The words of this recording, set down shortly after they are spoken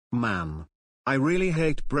Man. I really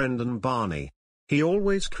hate Brendan Barney. He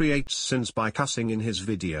always creates sins by cussing in his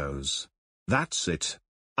videos. That's it.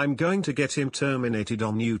 I'm going to get him terminated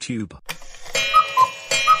on YouTube.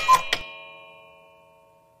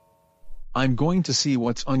 I'm going to see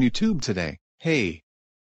what's on YouTube today. Hey.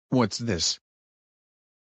 What's this?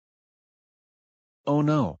 Oh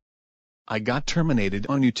no. I got terminated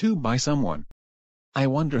on YouTube by someone. I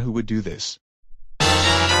wonder who would do this.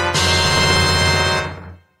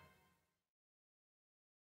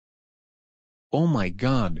 Oh my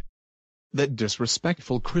god. That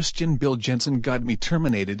disrespectful Christian Bill Jensen got me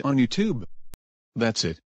terminated on YouTube. That's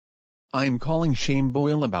it. I'm calling Shane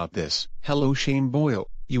Boyle about this. Hello Shane Boyle,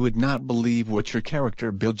 you would not believe what your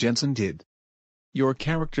character Bill Jensen did. Your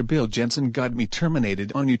character Bill Jensen got me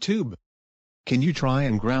terminated on YouTube. Can you try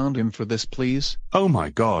and ground him for this please? Oh my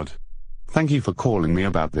god. Thank you for calling me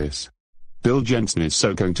about this. Bill Jensen is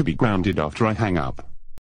so going to be grounded after I hang up.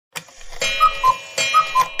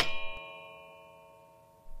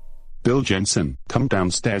 Bill Jensen, come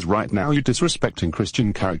downstairs right now, you disrespecting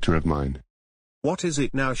Christian character of mine. What is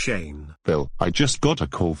it now, Shane? Bill, I just got a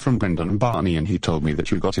call from Brendan Barney and he told me that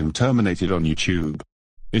you got him terminated on YouTube.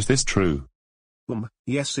 Is this true?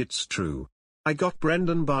 Yes, it's true. I got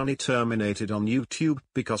Brendan Barney terminated on YouTube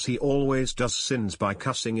because he always does sins by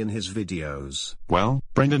cussing in his videos. Well,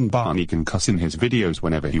 Brendan Barney can cuss in his videos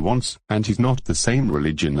whenever he wants, and he's not the same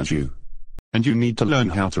religion as you. And you need to learn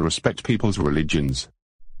how to respect people's religions.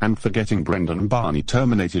 And for getting Brendan Barney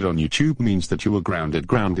terminated on YouTube means that you were grounded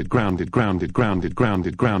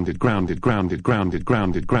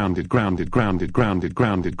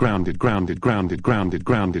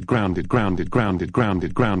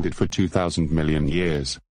for 2,000 million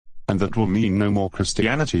years. And that will mean no more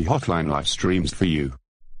Christianity hotline live streams for you.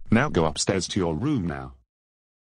 Now go upstairs to your room now.